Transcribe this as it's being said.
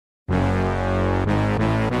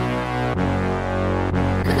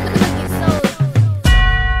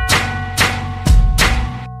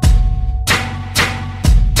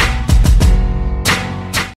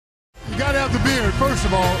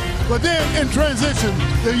But then in transition,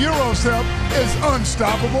 the Euro step is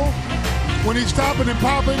unstoppable. When he's stopping and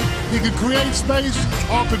popping, he can create space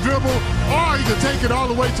off the dribble, or he can take it all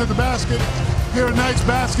the way to the basket. Here a nice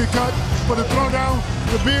basket cut for the throwdown.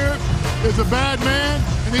 The Beard is a bad man,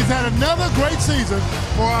 and he's had another great season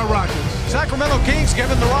for our Rockets. Sacramento Kings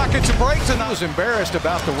giving the Rockets a break tonight. He was embarrassed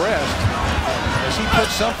about the rest as he put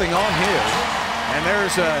something on his. And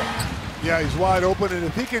there's a... Yeah, he's wide open, and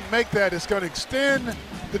if he can make that, it's going to extend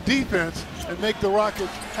the defense and make the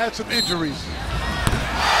Rockets have some injuries.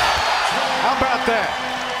 How about that?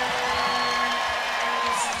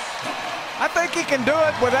 I think he can do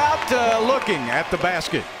it without looking at the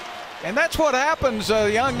basket. And that's what happens.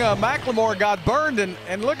 Young McLemore got burned,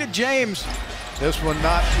 and look at James. This one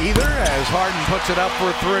not either, as Harden puts it up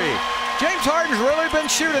for three. James Harden's really been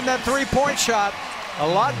shooting that three-point shot a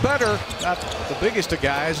lot better. Not the biggest of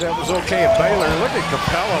guys. That was okay at Baylor. Look at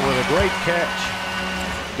Capella with a great catch.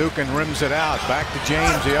 Dukin rims it out. Back to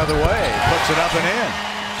James the other way. Puts it up and in.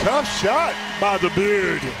 Tough shot by the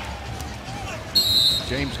Beard.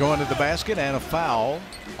 James going to the basket and a foul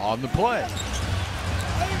on the play.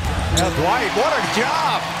 Now Dwight, what a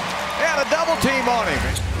job. They had a double team on him.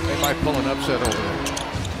 They might pull an upset over there.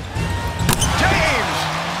 James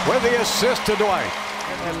with the assist to Dwight.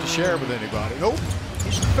 Didn't have to share with anybody. Nope.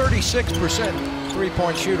 He's a 36%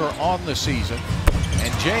 three-point shooter on the season.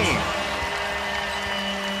 And James.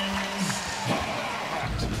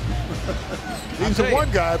 He's the one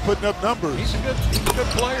guy putting up numbers. He's a good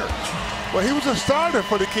player. Well, he was a starter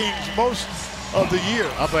for the Kings most of the year.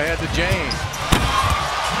 Up ahead to James.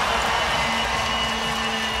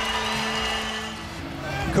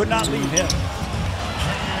 Could not leave him.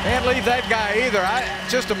 Can't leave that guy either.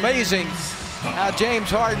 Just amazing how James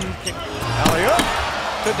Harden alley-oop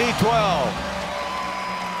to D12.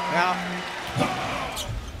 Now,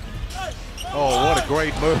 oh, what a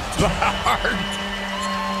great move by Harden.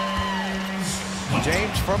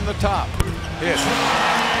 James from the top. Hit.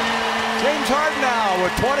 James Harden now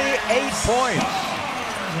with 28 points.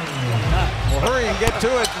 Well, hurry and get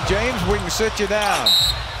to it, James. We can sit you down.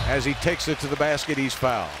 As he takes it to the basket, he's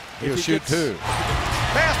fouled. He'll shoot two.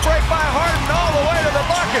 Fast break by Harden all the way to the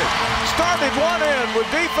bucket. Started one end with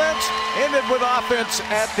defense, ended with offense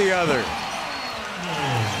at the other.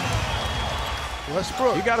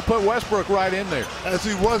 Westbrook. You got to put Westbrook right in there. As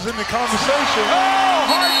he was in the conversation. Oh,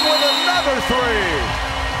 Harden with another three.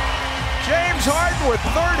 James Harden with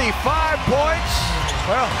 35 points.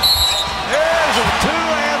 Well, there's a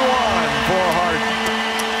 2-and-1 for Harden.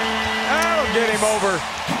 That'll get him over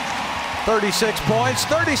 36 points.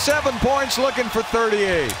 37 points, looking for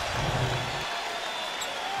 38.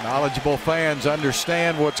 Knowledgeable fans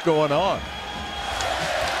understand what's going on.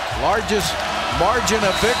 Largest margin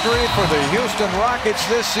of victory for the Houston Rockets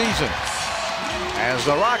this season as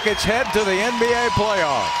the Rockets head to the NBA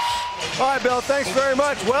playoffs. All right, Bill, thanks very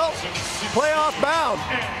much. Well, playoff bound.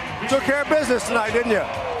 Took care of business tonight, didn't you?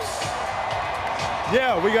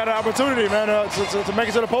 Yeah, we got an opportunity, man, to make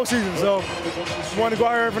it to the postseason. So we wanted to go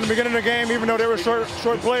out here from the beginning of the game, even though they were short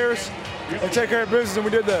players, and take care of business, and we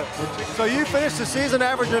did that. So you finished the season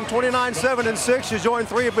averaging 29, 7, and 6. You joined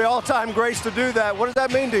 3 of the all-time greats to do that. What does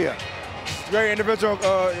that mean to you? It's a very individual,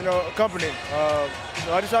 company. I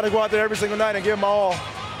just try to go out there every single night and give my all.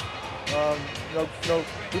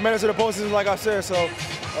 We made it to the postseason, like I said. So,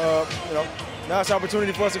 now it's an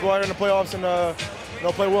opportunity for us to go out there in the playoffs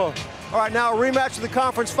and play well. All right, now a rematch of the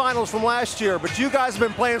conference finals from last year, but you guys have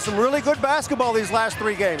been playing some really good basketball these last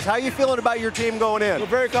 3 games. How are you feeling about your team going in? We're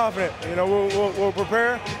very confident. We'll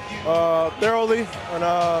prepare thoroughly,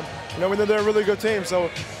 and we know they're a really good team. So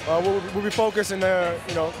we'll be focused and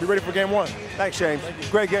be ready for game 1. Thanks, James.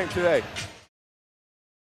 Great game today.